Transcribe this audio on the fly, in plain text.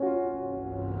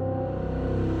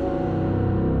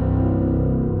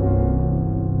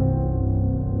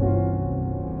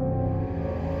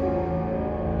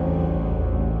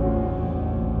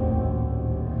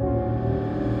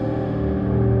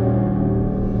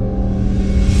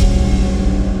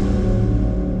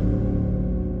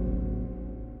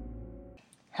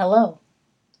Hello,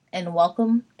 and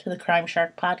welcome to the Crime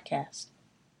Shark Podcast.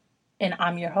 And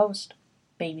I'm your host,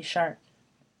 Baby Shark.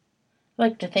 I'd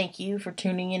like to thank you for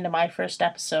tuning into my first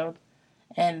episode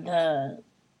and the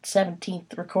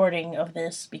 17th recording of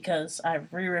this because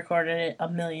I've re-recorded it a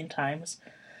million times.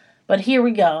 But here we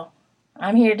go.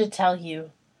 I'm here to tell you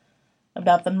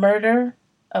about the murder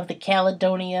of the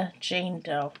Caledonia Jane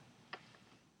Doe.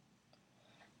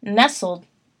 Nestled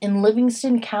in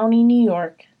Livingston County, New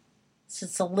York,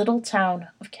 sits the little town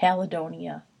of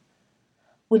Caledonia.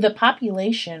 With a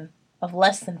population of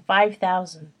less than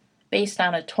 5,000 based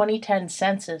on a 2010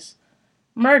 census,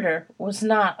 murder was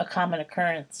not a common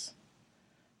occurrence.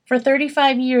 For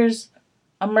 35 years,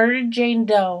 a murdered Jane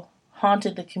Doe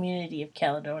haunted the community of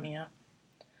Caledonia.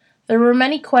 There were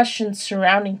many questions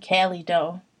surrounding Cali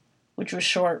Doe, which was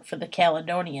short for the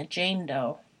Caledonia Jane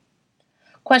Doe.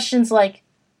 Questions like,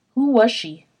 who was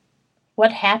she?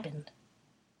 What happened?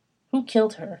 Who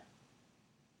killed her?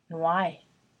 And why?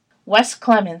 Wes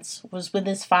Clements was with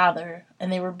his father, and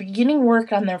they were beginning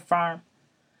work on their farm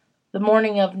the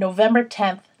morning of November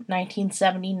 10th,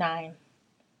 1979.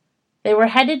 They were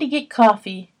headed to get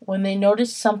coffee when they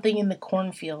noticed something in the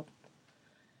cornfield.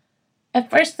 At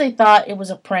first they thought it was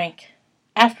a prank.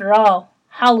 After all,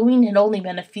 Halloween had only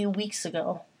been a few weeks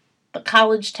ago. The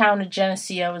college town of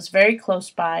Geneseo was very close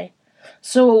by,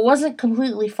 so it wasn't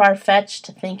completely far-fetched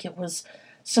to think it was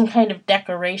some kind of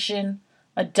decoration,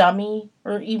 a dummy,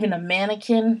 or even a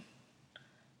mannequin.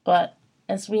 But,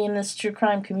 as we in this true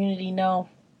crime community know,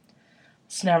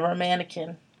 it's never a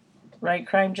mannequin. Right,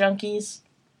 crime junkies?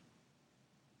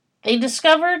 They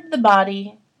discovered the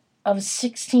body of a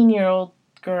 16-year-old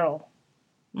girl,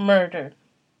 murdered.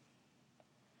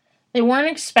 They weren't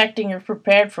expecting or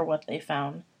prepared for what they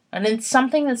found, and it's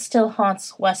something that still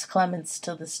haunts Wes Clements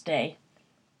to this day.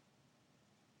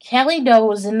 Cali Doe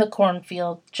was in the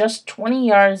cornfield just 20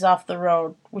 yards off the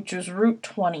road, which was Route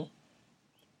 20.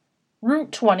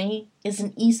 Route 20 is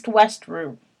an east-west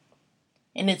route.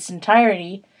 In its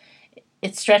entirety,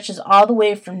 it stretches all the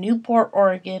way from Newport,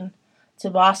 Oregon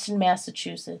to Boston,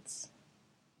 Massachusetts.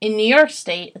 In New York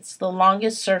State, it's the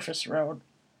longest surface road.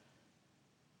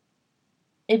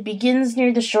 It begins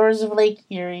near the shores of Lake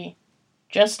Erie,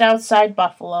 just outside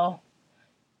Buffalo,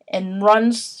 and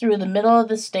runs through the middle of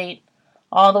the state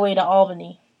all the way to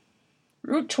Albany.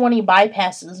 Route 20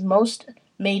 bypasses most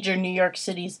major New York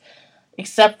cities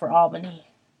except for Albany.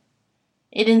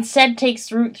 It instead takes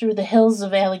route through the hills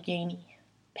of Allegheny,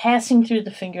 passing through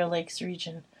the Finger Lakes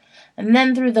region, and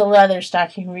then through the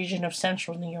Leatherstocking region of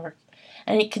central New York,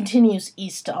 and it continues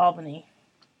east to Albany.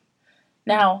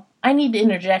 Now, I need to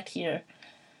interject here.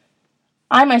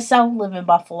 I myself live in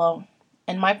Buffalo,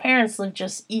 and my parents live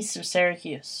just east of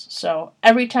Syracuse, so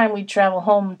every time we travel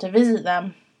home to visit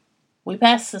them, we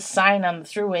pass this sign on the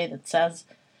thruway that says,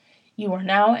 "You are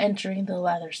now entering the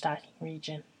Leatherstocking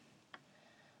region."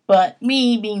 But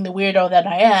me, being the weirdo that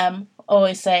I am,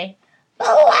 always say, "The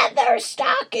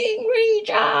Leatherstocking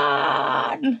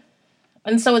region!"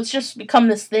 And so it's just become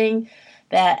this thing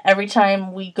that every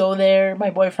time we go there, my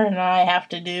boyfriend and I have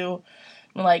to do.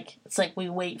 It's like we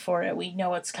wait for it. We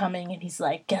know it's coming, and he's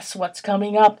like, "Guess what's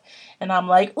coming up?" And I'm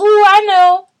like, "Ooh, I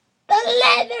know! The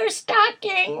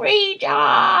Leatherstocking region!"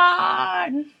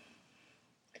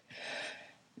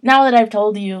 Now that I've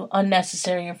told you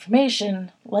unnecessary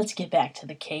information, let's get back to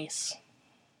the case.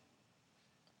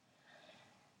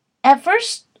 At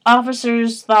first,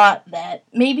 officers thought that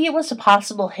maybe it was a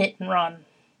possible hit and run,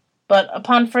 but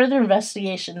upon further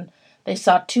investigation, they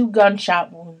saw 2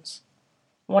 gunshot wounds,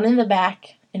 one in the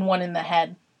back and one in the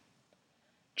head.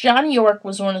 John York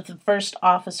was one of the first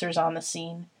officers on the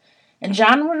scene, and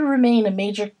John would remain a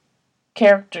major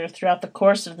character throughout the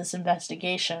course of this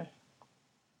investigation.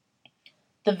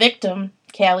 The victim,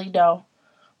 Cali Doe,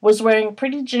 was wearing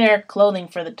pretty generic clothing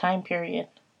for the time period.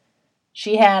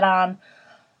 She had on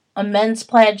a men's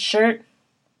plaid shirt,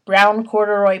 brown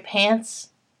corduroy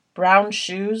pants, brown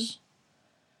shoes.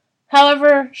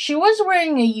 However, she was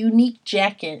wearing a unique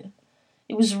jacket.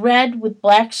 It was red with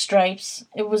black stripes.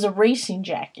 It was a racing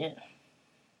jacket.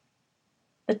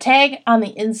 The tag on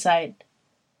the inside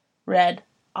read,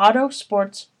 "Auto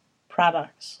Sports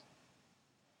Products."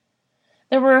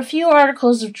 There were a few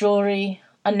articles of jewelry,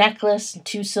 a necklace, and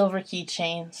 2 silver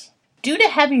keychains. Due to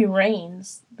heavy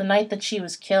rains the night that she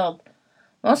was killed,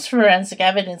 most forensic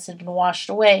evidence had been washed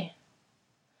away.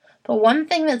 But one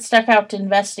thing that stuck out to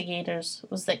investigators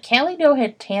was that Cali Doe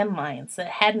had tan lines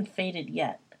that hadn't faded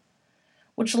yet,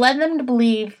 which led them to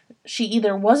believe she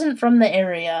either wasn't from the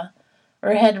area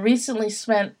or had recently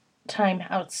spent time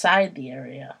outside the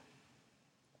area.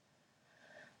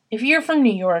 If you're from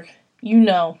New York, you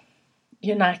know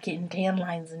you're not getting tan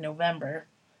lines in November,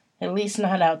 at least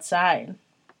not outside.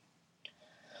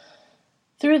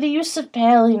 Through the use of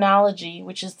palynology,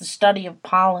 which is the study of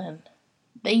pollen,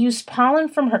 they used pollen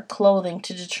from her clothing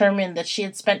to determine that she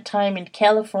had spent time in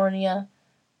California,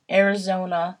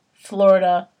 Arizona,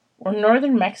 Florida, or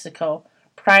northern Mexico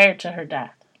prior to her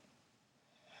death.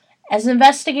 As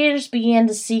investigators began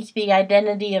to seek the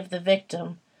identity of the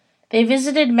victim, they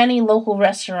visited many local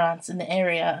restaurants in the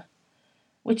area,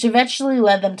 which eventually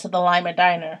led them to the Lima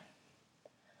Diner.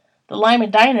 The Lima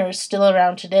Diner is still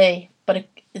around today, but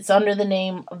it's under the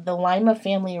name of the Lima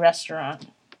Family Restaurant.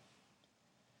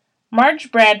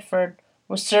 Marge Bradford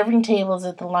was serving tables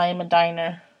at the Lima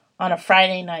Diner on a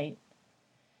Friday night,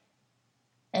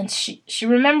 and she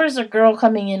remembers a girl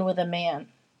coming in with a man.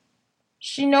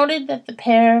 She noted that the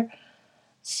pair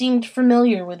seemed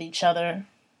familiar with each other,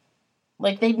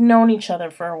 like they'd known each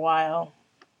other for a while.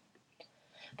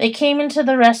 They came into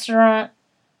the restaurant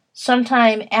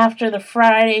sometime after the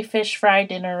Friday fish fry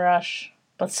dinner rush,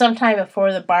 but sometime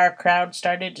before the bar crowd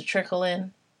started to trickle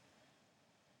in.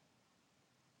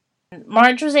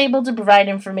 Marge was able to provide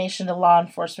information to law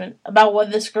enforcement about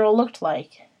what this girl looked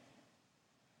like.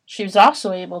 She was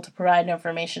also able to provide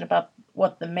information about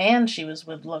what the man she was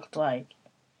with looked like.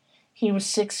 He was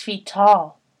 6 feet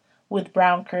tall, with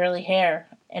brown curly hair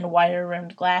and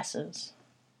wire-rimmed glasses.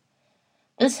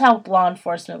 This helped law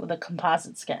enforcement with a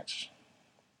composite sketch.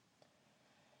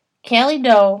 Callie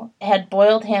Doe had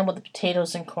boiled ham with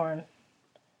potatoes and corn,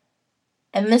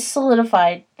 and this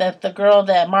solidified that the girl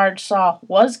that Marge saw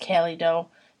was Callie Doe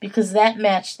because that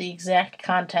matched the exact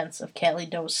contents of Callie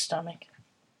Doe's stomach.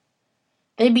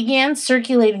 They began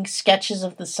circulating sketches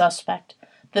of the suspect,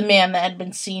 the man that had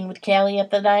been seen with Callie at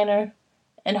the diner,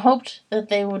 and hoped that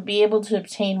they would be able to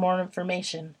obtain more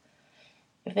information.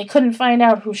 If they couldn't find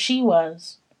out who she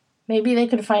was, maybe they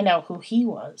could find out who he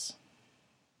was.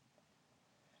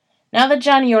 Now that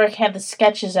John York had the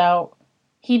sketches out,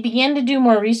 he began to do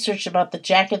more research about the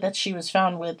jacket that she was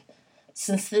found with,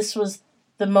 since this was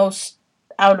the most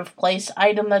out-of-place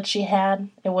item that she had.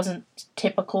 It wasn't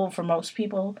typical for most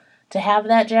people to have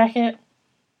that jacket.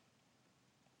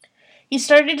 He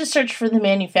started to search for the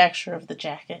manufacturer of the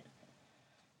jacket.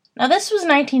 Now this was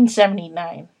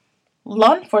 1979.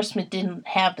 Law enforcement didn't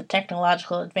have the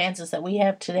technological advances that we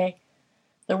have today.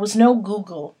 There was no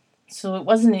Google, so it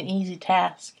wasn't an easy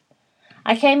task.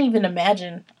 I can't even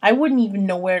imagine. I wouldn't even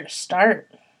know where to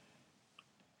start.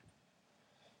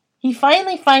 He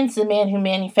finally finds the man who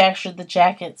manufactured the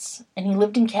jackets, and he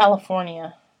lived in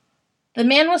California. The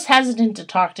man was hesitant to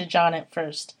talk to John at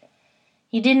first.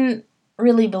 He didn't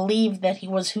really believe that he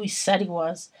was who he said he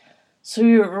was, so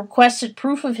he requested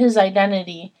proof of his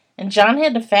identity, and John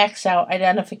had to fax out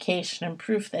identification and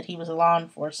proof that he was law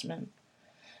enforcement.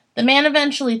 The man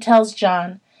eventually tells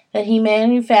John that he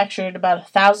manufactured about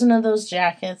 1,000 of those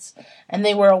jackets, and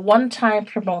they were a one-time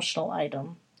promotional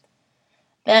item.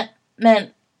 That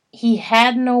meant he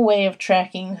had no way of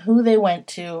tracking who they went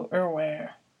to or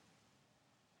where.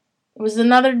 It was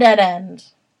another dead end.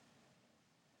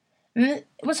 And it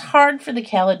was hard for the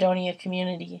Caledonia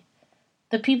community.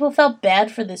 The people felt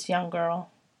bad for this young girl.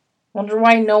 Wondered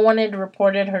why no one had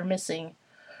reported her missing,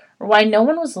 or why no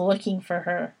one was looking for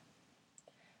her.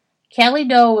 Callie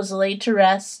Doe was laid to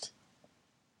rest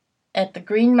at the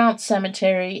Greenmount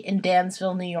Cemetery in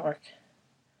Dansville, New York.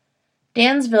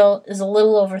 Dansville is a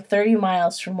little over 30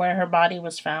 miles from where her body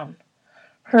was found.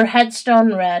 Her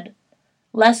headstone read,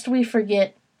 "Lest we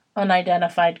forget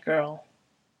unidentified girl,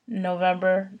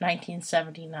 November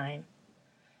 1979.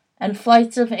 And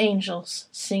flights of angels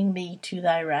sing thee to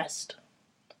thy rest."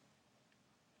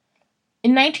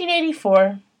 In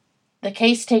 1984, the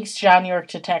case takes John York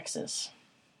to Texas.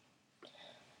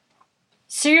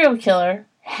 Serial killer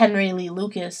Henry Lee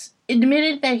Lucas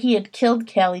admitted that he had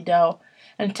killed Callie Doe,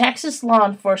 and Texas law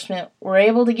enforcement were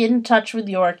able to get in touch with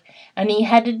York, and he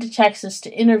headed to Texas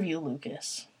to interview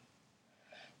Lucas.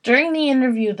 During the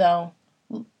interview, though,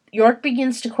 York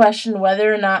begins to question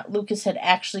whether or not Lucas had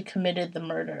actually committed the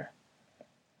murder.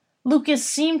 Lucas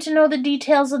seemed to know the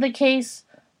details of the case,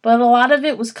 but a lot of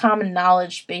it was common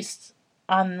knowledge based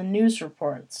on the news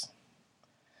reports.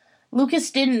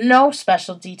 Lucas didn't know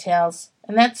special details,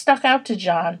 and that stuck out to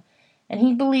John, and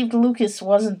he believed Lucas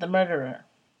wasn't the murderer.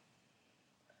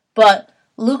 But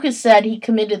Lucas said he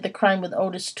committed the crime with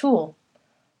Otis Toole,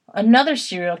 another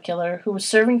serial killer who was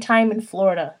serving time in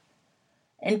Florida.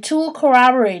 And Toole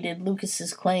corroborated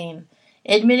Lucas's claim,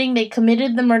 admitting they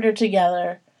committed the murder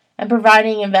together and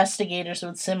providing investigators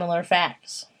with similar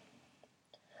facts.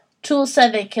 Toole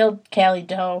said they killed Callie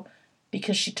Doe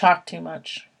because she talked too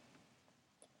much.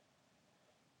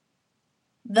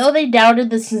 Though they doubted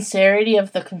the sincerity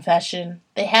of the confession,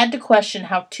 they had to question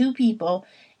how two people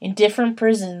in different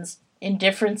prisons in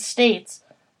different states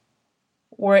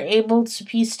were able to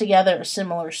piece together a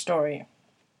similar story.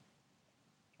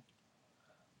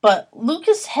 But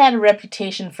Lucas had a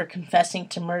reputation for confessing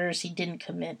to murders he didn't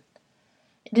commit.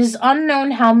 It is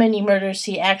unknown how many murders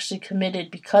he actually committed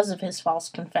because of his false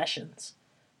confessions.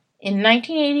 In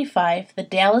 1985, the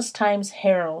Dallas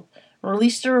Times-Herald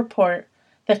released a report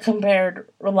that compared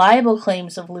reliable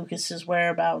claims of Lucas's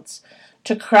whereabouts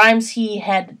to crimes he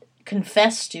had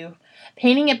confessed to,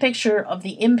 painting a picture of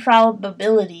the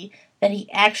improbability that he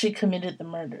actually committed the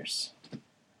murders.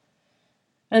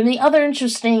 And the other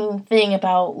interesting thing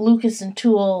about Lucas and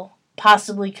Toole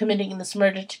possibly committing this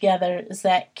murder together is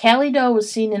that Callie Doe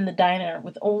was seen in the diner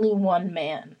with only one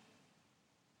man.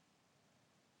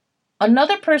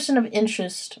 Another person of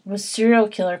interest was serial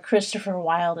killer Christopher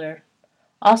Wilder,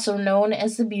 also known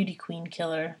as the Beauty Queen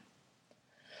Killer.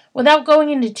 Without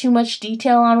going into too much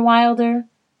detail on Wilder,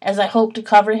 as I hope to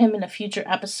cover him in a future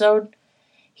episode,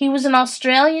 he was an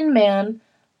Australian man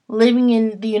living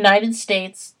in the United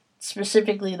States,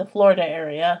 specifically the Florida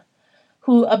area,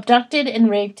 who abducted and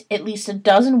raped at least a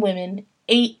dozen women,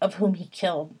 8 of whom he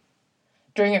killed,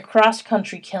 during a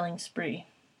cross-country killing spree.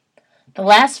 The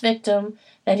last victim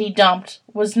that he dumped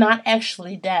was not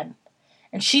actually dead,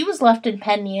 and she was left in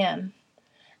Penn Yan.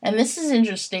 And this is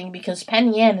interesting because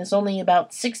Penn Yan is only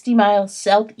about 60 miles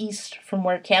southeast from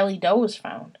where Callie Doe was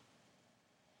found.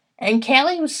 And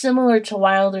Callie was similar to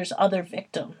Wilder's other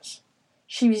victims.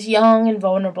 She was young and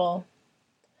vulnerable.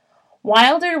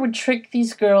 Wilder would trick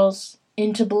these girls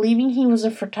into believing he was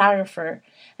a photographer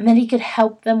and that he could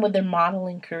help them with their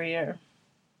modeling career.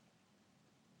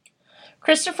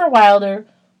 Christopher Wilder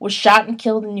was shot and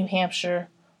killed in New Hampshire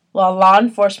while law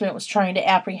enforcement was trying to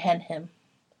apprehend him.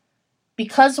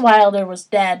 Because Wilder was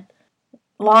dead,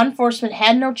 law enforcement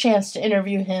had no chance to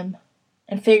interview him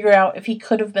and figure out if he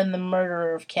could have been the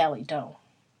murderer of Callie Doe.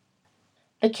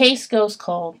 The case goes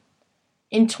cold.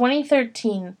 In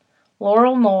 2013,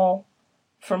 Laurel Knoll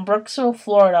from Brooksville,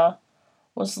 Florida,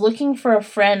 was looking for a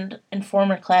friend and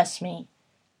former classmate,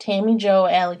 Tammy Jo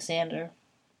Alexander.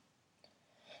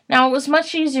 Now, it was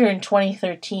much easier in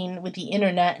 2013 with the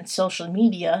internet and social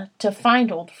media to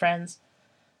find old friends,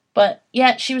 but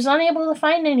yet she was unable to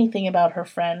find anything about her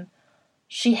friend.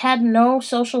 She had no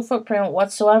social footprint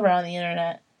whatsoever on the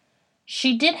internet.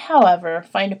 She did, however,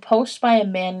 find a post by a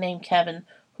man named Kevin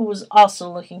who was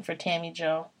also looking for Tammy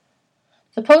Jo.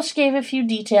 The post gave a few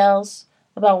details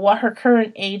about what her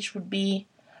current age would be,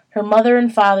 her mother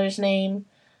and father's name,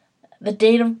 the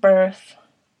date of birth.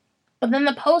 But then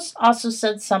the post also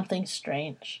said something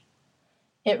strange.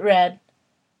 It read,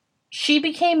 "She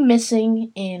became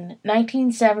missing in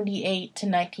 1978 to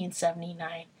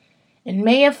 1979 and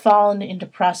may have fallen into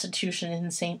prostitution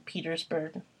in St.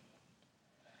 Petersburg."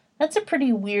 That's a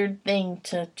pretty weird thing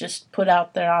to just put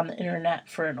out there on the internet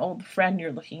for an old friend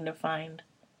you're looking to find.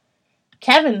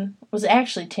 Kevin was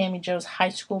actually Tammy Jo's high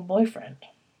school boyfriend.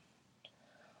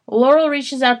 Laurel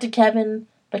reaches out to Kevin,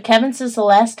 but Kevin says the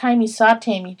last time he saw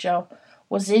Tammy Jo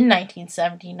was in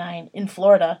 1979 in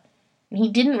Florida, and he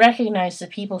didn't recognize the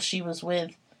people she was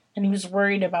with, and he was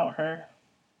worried about her.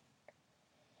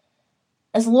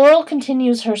 As Laurel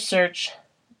continues her search,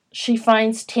 she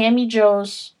finds Tammy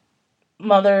Jo's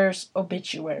mother's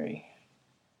obituary.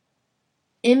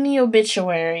 In the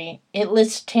obituary, it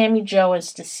lists Tammy Jo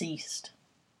as deceased.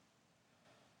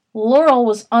 Laurel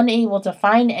was unable to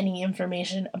find any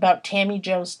information about Tammy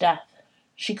Jo's death.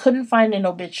 She couldn't find an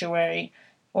obituary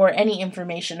or any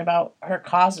information about her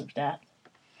cause of death.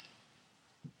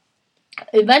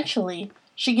 Eventually,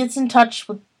 she gets in touch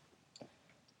with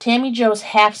Tammy Jo's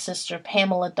half-sister,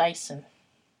 Pamela Dyson.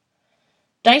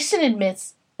 Dyson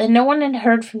admits that no one had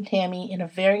heard from Tammy in a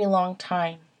very long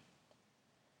time.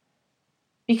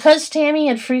 Because Tammy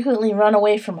had frequently run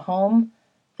away from home,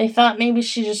 they thought maybe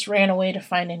she just ran away to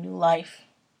find a new life.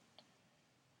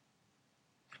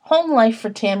 Home life for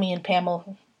Tammy and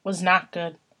Pamela was not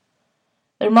good.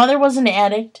 Their mother was an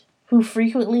addict who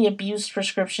frequently abused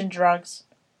prescription drugs,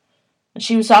 and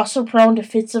she was also prone to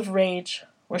fits of rage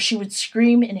where she would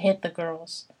scream and hit the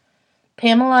girls.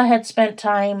 Pamela had spent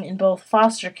time in both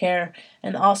foster care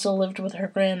and also lived with her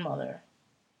grandmother.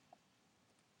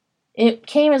 It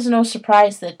came as no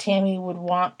surprise that Tammy would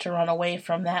want to run away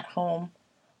from that home,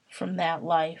 from that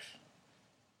life.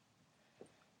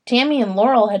 Tammy and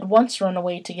Laurel had once run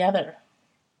away together.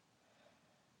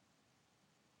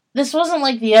 This wasn't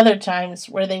like the other times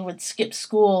where they would skip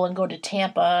school and go to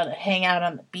Tampa to hang out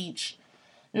on the beach.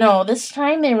 No, this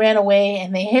time they ran away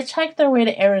and they hitchhiked their way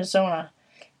to Arizona,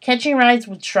 catching rides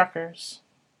with truckers.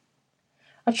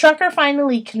 A trucker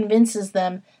finally convinces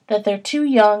them that they're too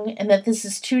young and that this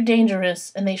is too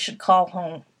dangerous and they should call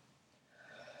home.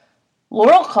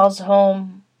 Laurel calls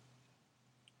home.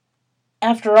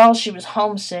 After all, she was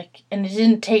homesick, and it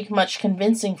didn't take much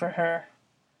convincing for her.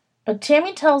 But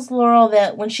Tammy tells Laurel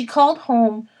that when she called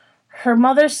home, her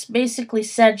mother basically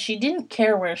said she didn't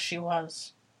care where she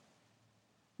was.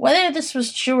 Whether this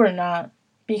was true or not,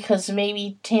 because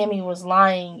maybe Tammy was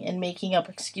lying and making up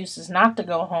excuses not to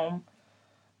go home,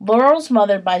 Laurel's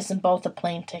mother buys them both a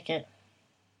plane ticket.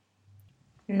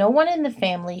 No one in the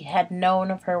family had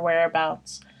known of her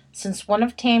whereabouts since one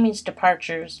of Tammy's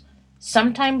departures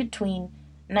sometime between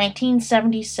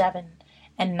 1977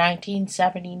 and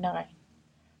 1979.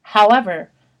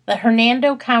 However, the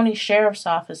Hernando County Sheriff's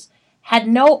Office had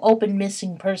no open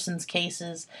missing persons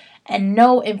cases and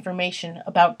no information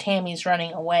about Tammy's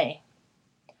running away.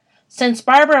 Since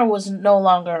Barbara was no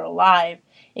longer alive,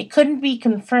 it couldn't be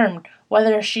confirmed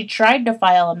whether she tried to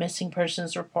file a missing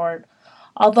persons report,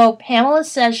 although Pamela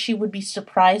says she would be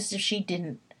surprised if she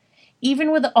didn't.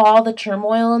 Even with all the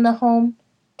turmoil in the home,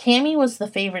 Tammy was the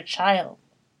favorite child.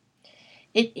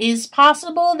 It is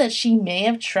possible that she may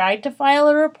have tried to file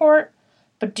a report,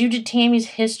 but due to Tammy's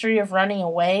history of running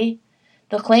away,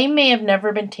 the claim may have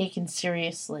never been taken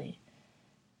seriously.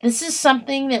 This is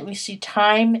something that we see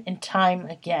time and time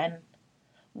again.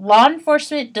 Law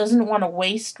enforcement doesn't want to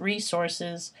waste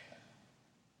resources,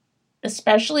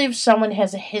 especially if someone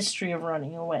has a history of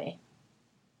running away.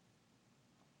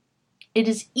 It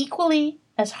is equally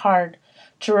as hard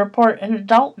to report an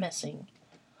adult missing.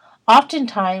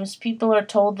 Oftentimes, people are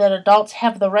told that adults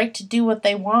have the right to do what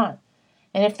they want,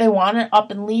 and if they want to up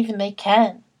and leave, and they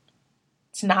can.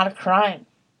 It's not a crime.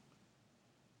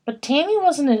 But Tammy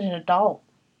wasn't an adult.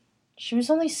 She was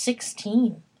only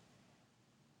 16.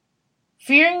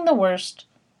 Fearing the worst,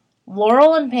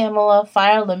 Laurel and Pamela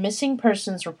filed a missing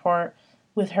persons report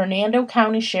with Hernando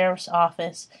County Sheriff's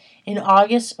Office in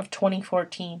August of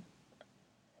 2014.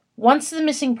 Once the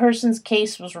missing persons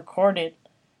case was recorded,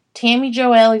 Tammy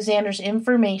Jo Alexander's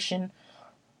information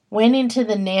went into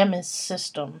the NamUs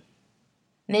system.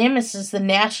 NamUs is the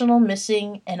National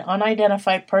Missing and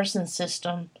Unidentified Persons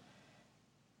System,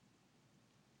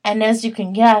 and as you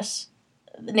can guess,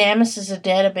 NamUs is a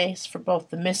database for both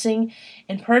the missing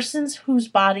and persons whose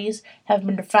bodies have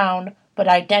been found but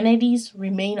identities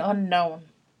remain unknown.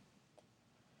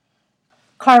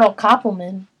 Carl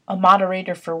Koppelman, a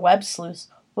moderator for Web Sleuths,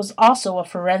 was also a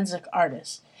forensic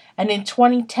artist, and in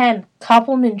 2010,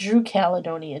 Koppelman drew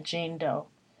Caledonia Jane Doe.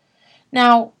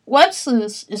 Now, Web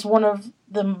Sleuths is one of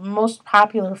the most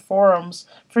popular forums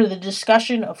for the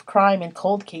discussion of crime and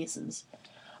cold cases.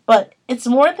 But it's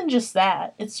more than just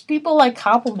that. It's people like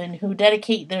Koppelman who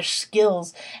dedicate their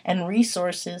skills and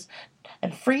resources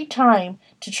and free time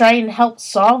to try and help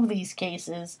solve these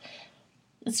cases.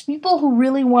 It's people who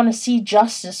really want to see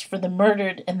justice for the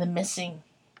murdered and the missing.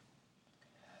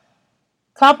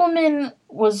 Koppelman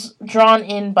was drawn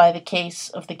in by the case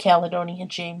of the Caledonia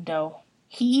Jane Doe.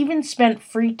 He even spent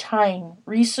free time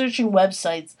researching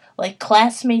websites like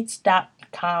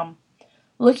Classmates.com,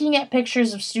 looking at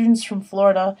pictures of students from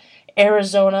Florida,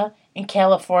 Arizona, and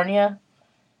California.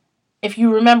 If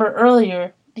you remember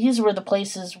earlier, these were the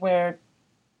places where,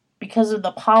 because of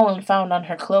the pollen found on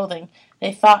her clothing,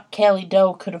 they thought Callie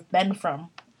Doe could have been from.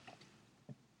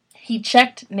 He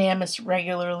checked NamUs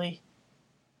regularly.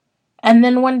 And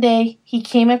then one day, he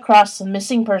came across the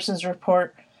missing persons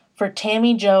report for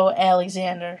Tammy Jo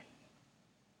Alexander.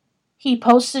 He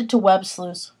posted to Web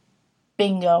Sleuths,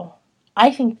 "Bingo,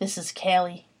 I think this is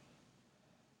Callie."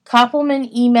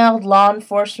 Koppelman emailed law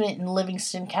enforcement in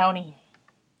Livingston County.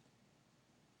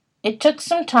 It took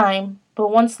some time,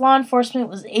 but once law enforcement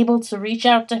was able to reach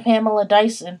out to Pamela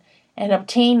Dyson and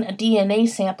obtain a DNA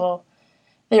sample,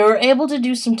 they were able to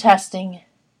do some testing,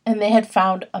 and they had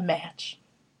found a match.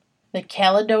 The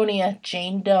Caledonia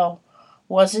Jane Doe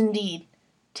was indeed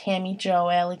Tammy Jo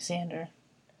Alexander.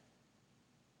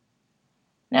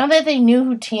 Now that they knew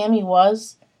who Tammy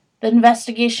was, the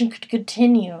investigation could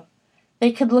continue.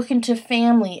 They could look into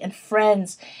family and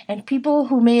friends and people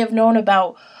who may have known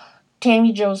about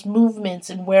Tammy Jo's movements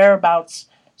and whereabouts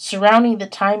surrounding the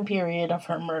time period of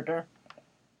her murder.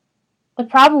 The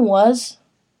problem was,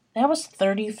 that was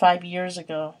 35 years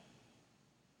ago.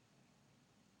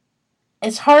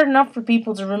 It's hard enough for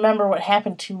people to remember what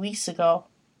happened 2 weeks ago,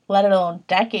 let alone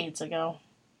decades ago.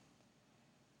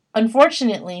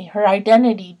 Unfortunately, her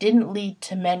identity didn't lead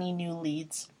to many new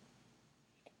leads.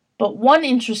 But one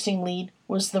interesting lead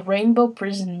was the Rainbow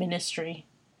Prison Ministry.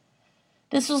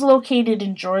 This was located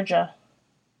in Georgia.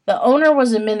 The owner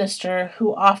was a minister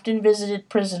who often visited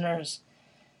prisoners.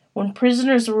 When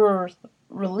prisoners were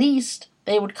released,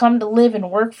 they would come to live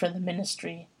and work for the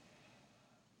ministry.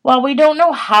 While we don't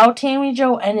know how Tammy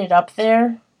Jo ended up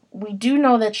there, we do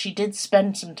know that she did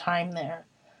spend some time there.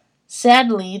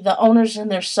 Sadly, the owners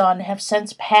and their son have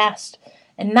since passed,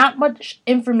 and not much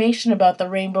information about the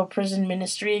Rainbow Prison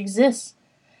Ministry exists,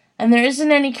 and there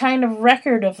isn't any kind of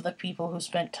record of the people who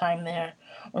spent time there,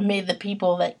 or made the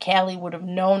people that Callie would have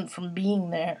known from being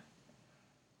there.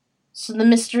 So the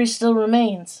mystery still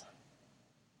remains.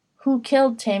 Who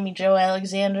killed Tammy Jo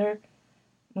Alexander,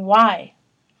 and why?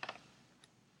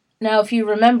 Now, if you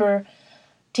remember,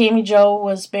 Tammy Jo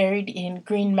was buried in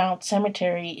Greenmount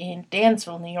Cemetery in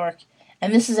Dansville, New York,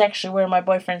 and this is actually where my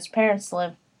boyfriend's parents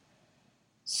live.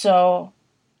 So,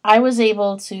 I was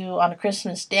able to, on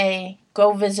Christmas Day,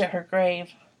 go visit her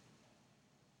grave.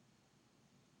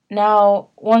 Now,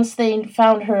 once they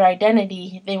found her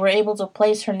identity, they were able to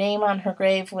place her name on her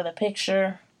grave with a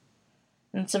picture,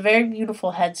 and it's a very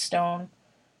beautiful headstone.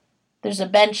 There's a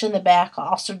bench in the back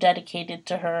also dedicated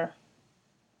to her.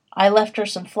 I left her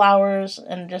some flowers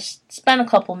and just spent a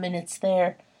couple minutes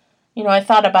there. I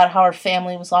thought about how her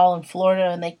family was all in Florida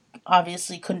and they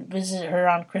obviously couldn't visit her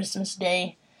on Christmas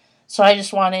Day. So I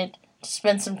just wanted to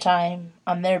spend some time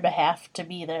on their behalf to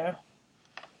be there.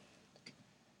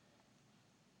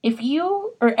 If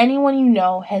you or anyone you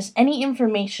know has any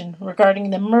information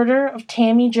regarding the murder of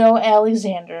Tammy Jo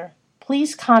Alexander,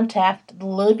 please contact the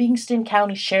Livingston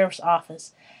County Sheriff's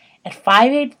Office at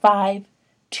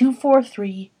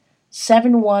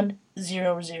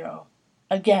 585-243-7100.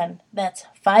 Again, that's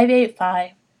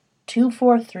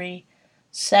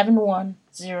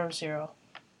 585-243-7100.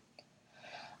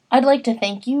 I'd like to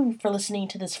thank you for listening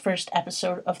to this first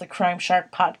episode of the Crime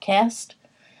Shark podcast.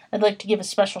 I'd like to give a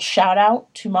special shout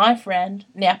out to my friend,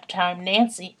 Naptime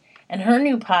Nancy, and her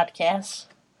new podcast.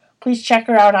 Please check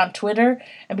her out on Twitter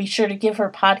and be sure to give her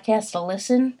podcast a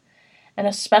listen. And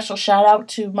a special shout out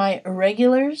to my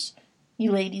irregulars.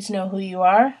 You ladies know who you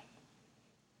are.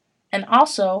 And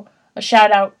also, a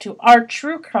shout out to our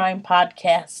True Crime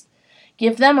podcast.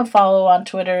 Give them a follow on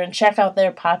Twitter and check out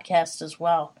their podcast as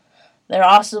well. They're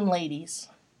awesome ladies.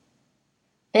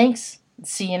 Thanks, and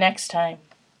see you next time.